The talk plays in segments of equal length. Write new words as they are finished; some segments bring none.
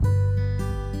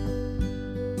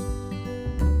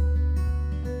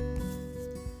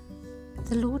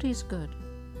The Lord is good,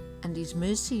 and His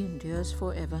mercy endures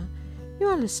forever. You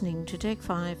are listening to Take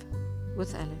 5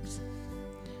 with Alex.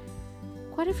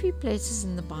 Quite a few places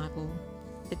in the Bible,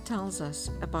 it tells us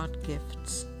about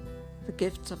gifts. The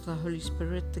gifts of the Holy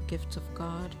Spirit, the gifts of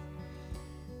God.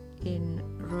 In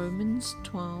Romans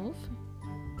 12,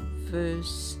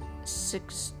 verse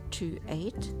 6 to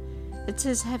 8, it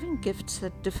says, having gifts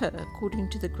that differ according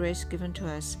to the grace given to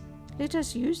us, let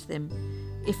us use them.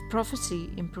 If prophecy,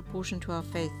 in proportion to our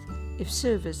faith; if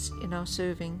service, in our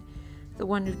serving; the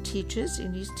one who teaches,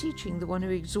 in his teaching; the one who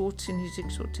exhorts, in his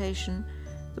exhortation;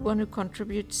 the one who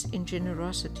contributes, in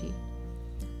generosity;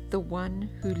 the one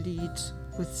who leads,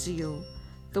 with zeal;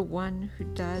 the one who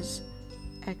does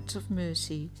acts of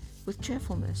mercy, with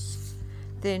cheerfulness.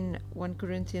 Then 1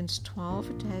 Corinthians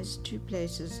 12, it has two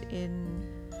places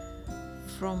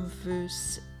from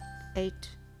verse 8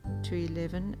 to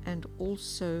 11, and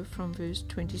also from verse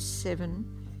 27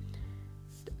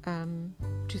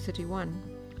 to 31.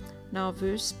 Now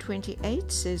verse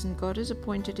 28 says, and God has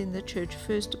appointed in the church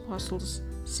first apostles,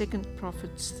 second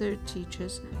prophets, third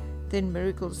teachers, then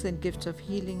miracles, then gifts of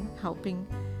healing, helping,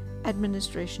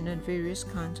 administration, and various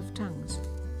kinds of tongues.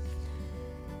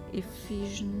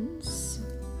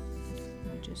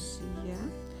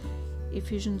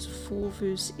 Ephesians 4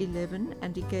 verse 11,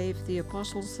 and he gave the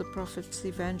apostles, the prophets, the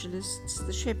evangelists,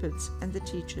 the shepherds, and the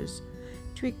teachers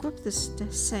to equip the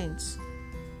saints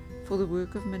for the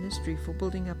work of ministry, for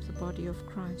building up the body of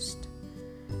Christ.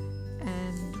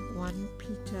 And 1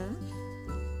 Peter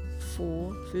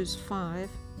 4 verse 5,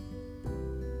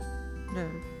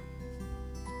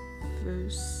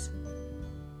 verse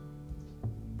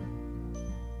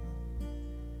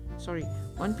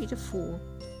 1 Peter 4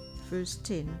 verse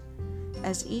 10,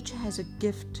 as each has a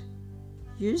gift,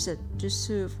 use it to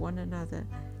serve one another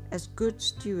as good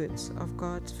stewards of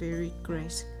God's varied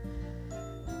grace.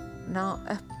 Now,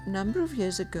 a number of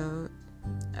years ago,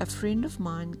 a friend of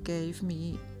mine gave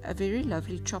me a very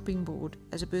lovely chopping board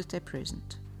as a birthday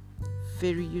present.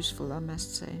 Very useful, I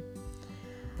must say.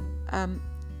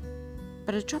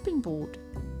 But a chopping board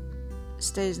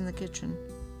stays in the kitchen.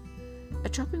 A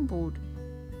chopping board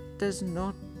does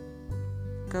not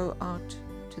go out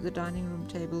to the dining room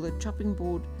table. The chopping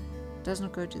board does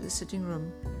not go to the sitting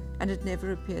room, and it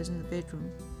never appears in the bedroom.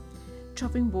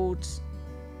 Chopping boards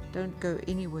don't go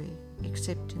anywhere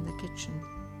except in the kitchen.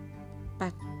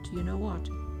 But do you know what?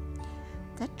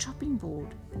 That chopping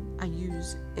board I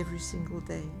use every single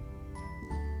day,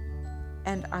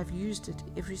 and I've used it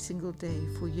every single day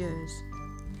for years.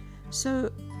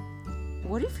 So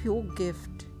what if your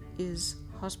gift is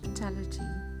hospitality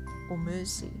or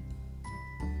mercy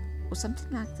or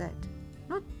something like that?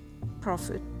 Not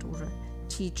prophet or a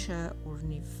teacher or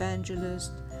an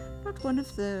evangelist, not one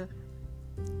of the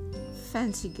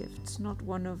fancy gifts, not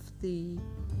one of the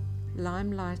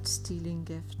limelight stealing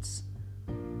gifts.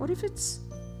 What if it's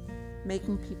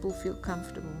making people feel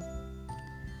comfortable?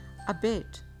 I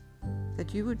bet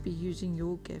that you would be using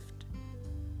your gift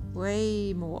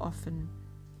way more often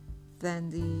than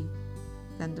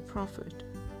the prophet,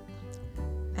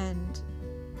 and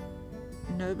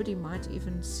nobody might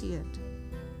even see it,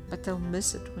 but they'll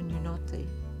miss it when you're not there.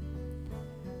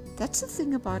 That's the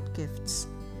thing about gifts.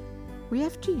 We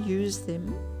have to use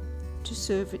them to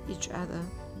serve each other,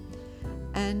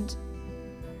 and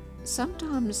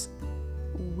sometimes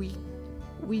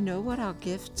we know what our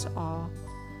gifts are,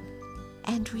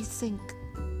 and we think,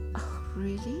 oh,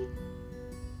 really?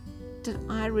 Did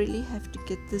I really have to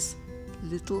get this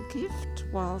little gift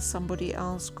while somebody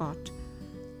else got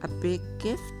a big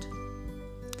gift?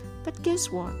 But guess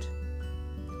what?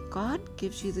 God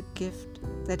gives you the gift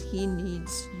that He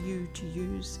needs you to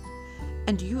use,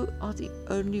 and you are the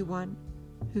only one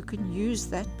who can use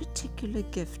that particular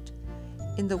gift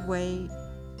in the way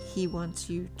He wants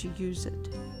you to use it.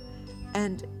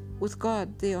 And with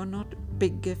God, there are not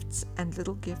big gifts and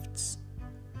little gifts.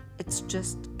 It's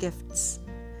just gifts.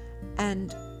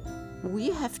 And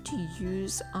we have to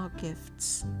use our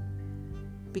gifts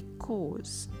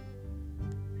because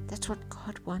that's what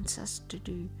God wants us to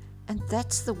do. And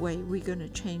that's the way we're going to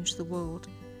change the world,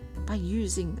 by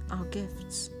using our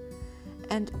gifts.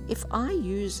 And if I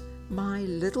use my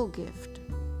little gift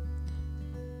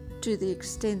to the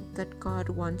extent that God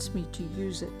wants me to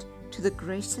use it, to the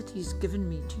grace that He's given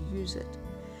me to use it,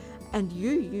 and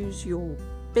you use your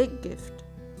big gift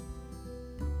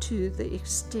to the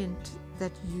extent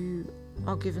that you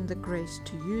are given the grace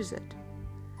to use it,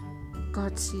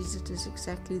 God sees it as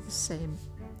exactly the same.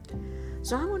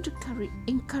 So I want to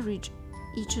encourage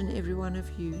each and every one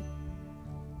of you.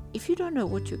 If you don't know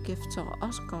what your gifts are,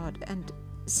 ask God and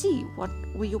see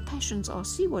where your passions are,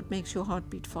 see what makes your heart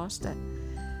beat faster.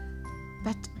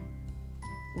 But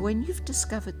when you've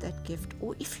discovered that gift,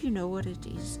 or if you know what it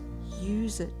is,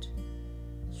 use it.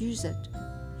 Use it.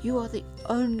 You are the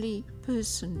only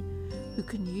person who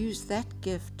can use that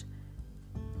gift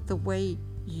the way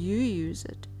you use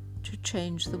it to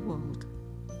change the world.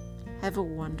 Have a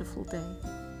wonderful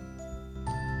day.